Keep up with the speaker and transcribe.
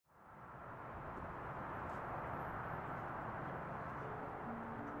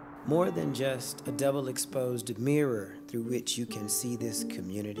More than just a double exposed mirror through which you can see this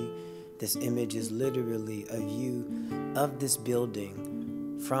community. This image is literally a view of this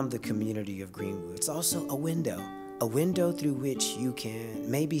building from the community of Greenwood. It's also a window through which you can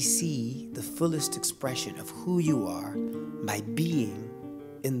maybe see the fullest expression of who you are by being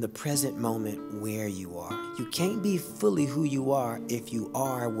in the present moment where you are. You can't be fully who you are if you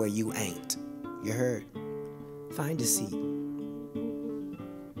are where you ain't. You heard? Find a seat.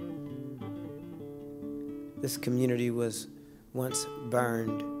 This community was once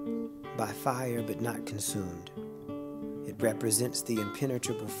burned by fire but not consumed. It represents the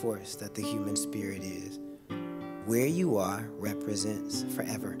impenetrable force that the human spirit is. Where you are represents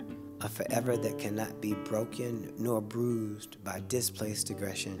forever, a forever that cannot be broken nor bruised by displaced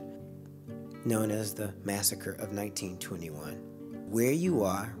aggression, known as the Massacre of 1921. Where you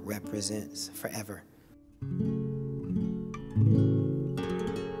are represents forever.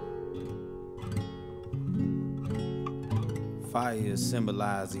 Fire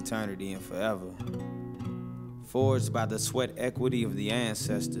symbolizes eternity and forever. Forged by the sweat equity of the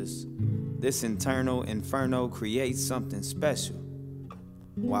ancestors, this internal inferno creates something special.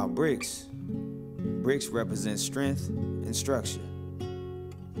 While bricks represent strength and structure.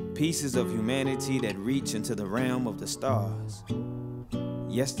 Pieces of humanity that reach into the realm of the stars.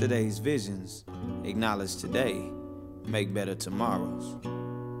 Yesterday's visions, acknowledge today, make better tomorrows.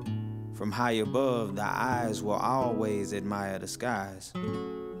 From high above, thy eyes will always admire the skies,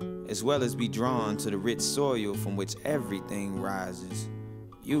 as well as be drawn to the rich soil from which everything rises.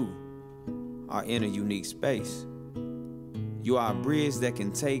 You are in a unique space. You are a bridge that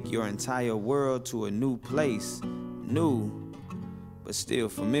can take your entire world to a new place, new, but still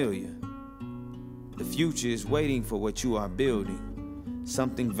familiar. The future is waiting for what you are building,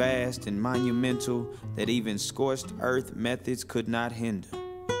 something vast and monumental that even scorched earth methods could not hinder.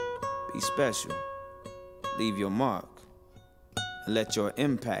 Be special, leave your mark, and let your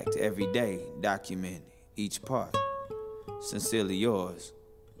impact every day document each part. Sincerely yours,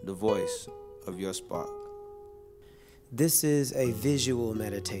 the voice of your spark. This is a visual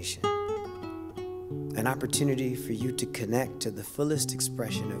meditation, an opportunity for you to connect to the fullest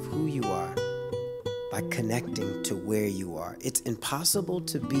expression of who you are by connecting to where you are. It's impossible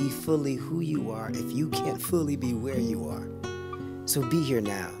to be fully who you are if you can't fully be where you are. So be here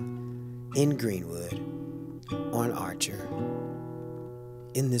now, in Greenwood, on Archer,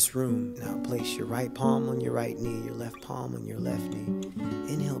 in this room. Now place your right palm on your right knee, your left palm on your left knee.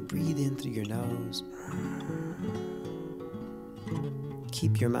 Inhale, breathe in through your nose.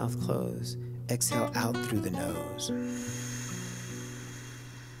 Keep your mouth closed. Exhale out through the nose.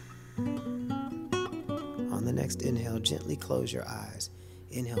 On the next inhale, gently close your eyes.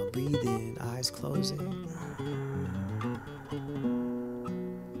 Inhale, breathe in, eyes closing.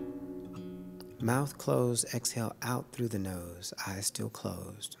 Mouth closed, exhale out through the nose, eyes still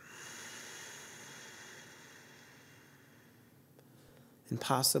closed.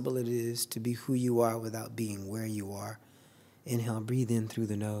 Impossible it is to be who you are without being where you are. Inhale, breathe in through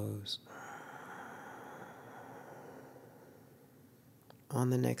the nose. On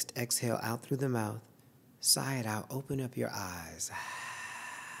the next exhale, out through the mouth, sigh it out, open up your eyes.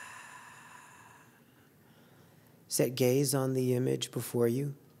 Set gaze on the image before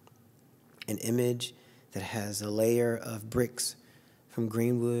you, an image that has a layer of bricks from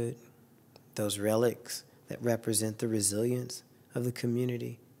Greenwood, those relics that represent the resilience of the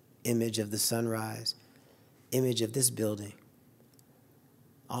community, image of the sunrise, image of this building.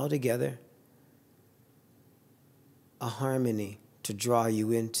 All together, a harmony to draw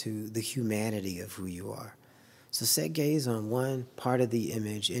you into the humanity of who you are. So set gaze on one part of the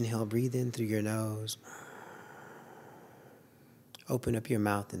image. Inhale, breathe in through your nose. Open up your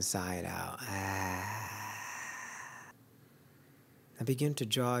mouth and sigh it out. Now begin to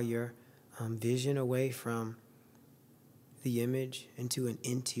draw your vision away from the image into an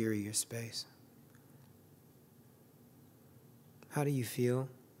interior space. How do you feel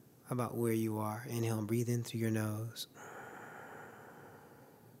about where you are? Inhale and breathe in through your nose.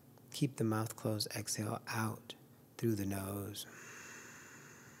 Keep the mouth closed. Exhale out through the nose.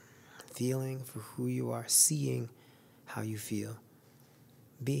 Feeling for who you are, seeing how you feel.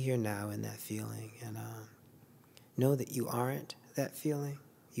 Be here now in that feeling, and know that you aren't that feeling.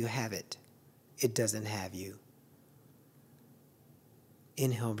 You have it. It doesn't have you.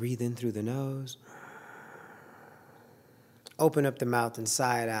 Inhale, breathe in through the nose. Open up the mouth and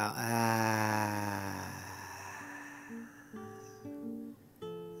sigh it out.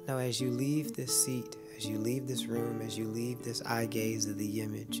 Now as you leave this seat, as you leave this room, as you leave this eye gaze of the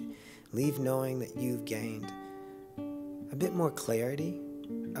image, leave knowing that you've gained a bit more clarity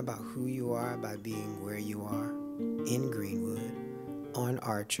about who you are by being where you are, in Greenwood, on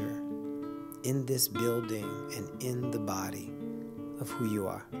Archer, in this building, and in the body of who you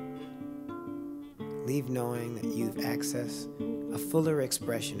are. Leave knowing that you've accessed a fuller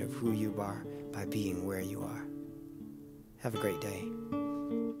expression of who you are by being where you are. Have a great day.